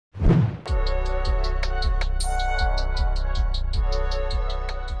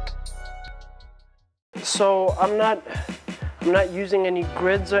So I'm not using any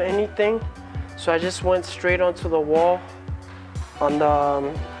grids or anything. So I just went straight onto the wall on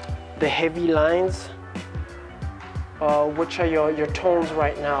the heavy lines, which are your tones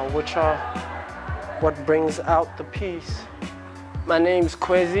right now, which are what brings out the piece. My name's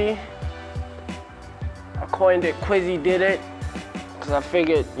Khwezi. I coined it KhweziDidIt because I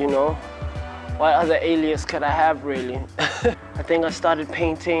figured, you know, what other alias could I have really? I think I started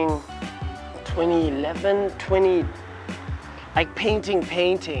painting 2011, like painting,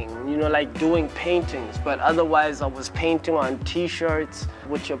 you know, like doing paintings, but otherwise I was painting on t-shirts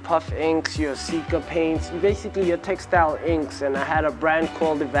with your puff inks, your Sika paints, basically your textile inks, and I had a brand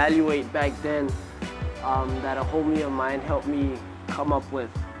called Evaluate back then that a homie of mine helped me come up with.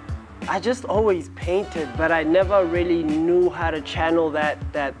 I just always painted, but I never really knew how to channel that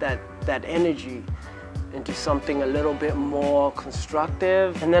energy into something a little bit more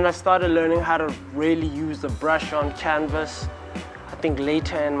constructive. And then I started learning how to really use the brush on canvas, I think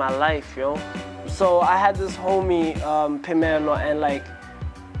later in my life, yo. So I had this homie, Pimelo, and like,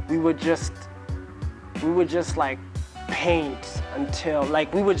 we would just like paint until,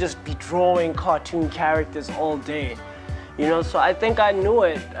 like, we would just be drawing cartoon characters all day. You know, so I think I knew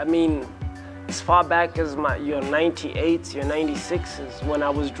it. I mean, as far back as your 98s, your 96s, when I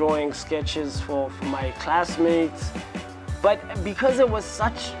was drawing sketches for my classmates. But because it was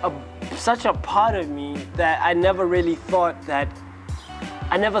such a part of me that I never really thought that,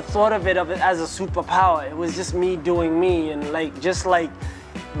 I never thought of it as a superpower. It was just me doing me, and like, just like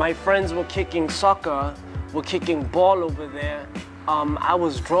my friends were kicking soccer, were kicking ball over there, I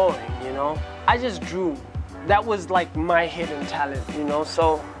was drawing, you know? I just drew. That was like my hidden talent, you know?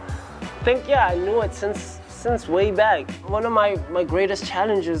 So I think, yeah, I knew it since way back. One of my greatest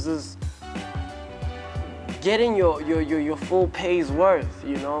challenges is getting your full pay's worth,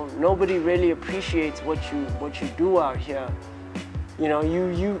 you know? Nobody really appreciates what you do out here. You know,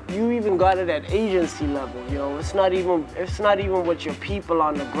 you even got it at agency level, you know? It's not even with your people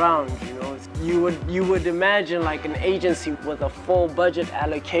on the ground, you know? You would imagine like an agency with a full budget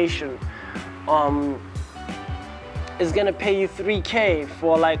allocation is gonna pay you $3K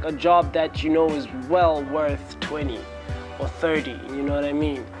for like a job that you know is well worth 20 or 30, you know what I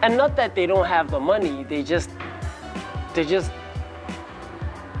mean? And not that they don't have the money, they just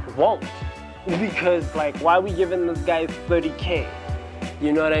won't. Because like, why are we giving this guy 30K?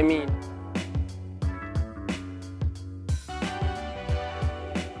 You know what I mean?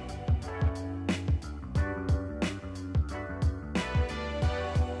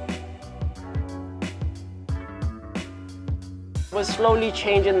 We're slowly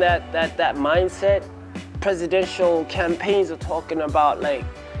changing that mindset. Presidential campaigns are talking about, like,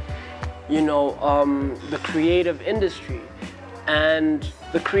 you know, the creative industry. And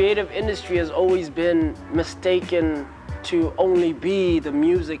the creative industry has always been mistaken to only be the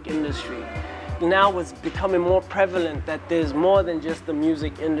music industry. Now it's becoming more prevalent that there's more than just the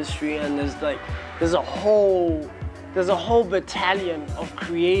music industry, and there's a whole battalion of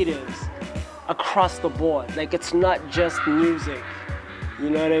creatives across the board. Like, it's not just music, you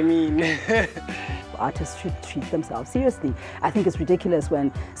know what I mean? Artists should treat themselves seriously. I think it's ridiculous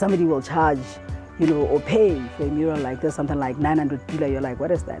when somebody will charge, you know, or pay for a mural like this, something like 900 kilo, you're like,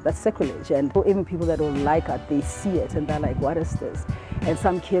 what is that? That's sacrilege. And even people that don't like art, they see it and they're like, what is this? And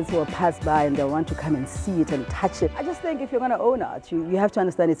some kids will pass by and they want to come and see it and touch it. I just think if you're going to own art, you have to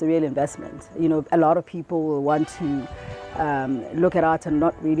understand it's a real investment. You know, a lot of people will want to look at art and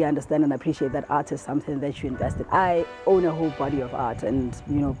not really understand and appreciate that art is something that you invest in. I own a whole body of art, and,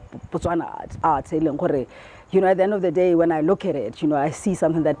 you know, Botswana art, you know, at the end of the day, when I look at it, you know, I see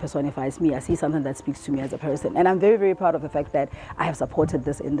something that personifies me. I see something that speaks to me as a person. And I'm very, very proud of the fact that I have supported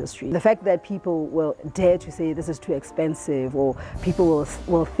this industry. The fact that people will dare to say this is too expensive, or people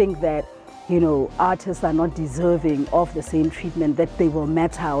will think that, you know, artists are not deserving of the same treatment that they will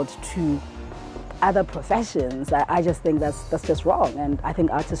met out to other professions, I just think that's just wrong. And I think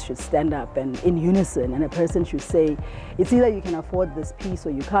artists should stand up and in unison, and a person should say, it's either you can afford this piece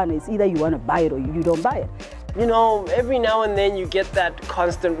or you can't. It's either you want to buy it or you don't buy it. You know, every now and then you get that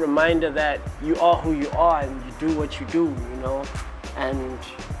constant reminder that you are who you are and you do what you do, you know? And,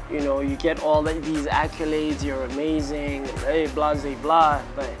 you know, you get all these accolades, you're amazing, and hey, blah, blah, blah,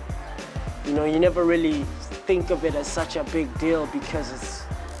 but, you know, you never really think of it as such a big deal because it's,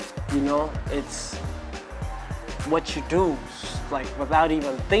 you know, it's what you do, like, without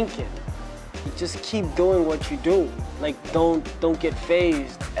even thinking. You just keep doing what you do. Like, don't get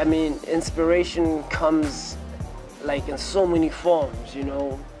fazed. I mean, inspiration comes, like, in so many forms, you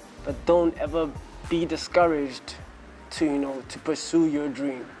know, but don't ever be discouraged to, you know, to pursue your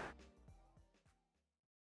dream.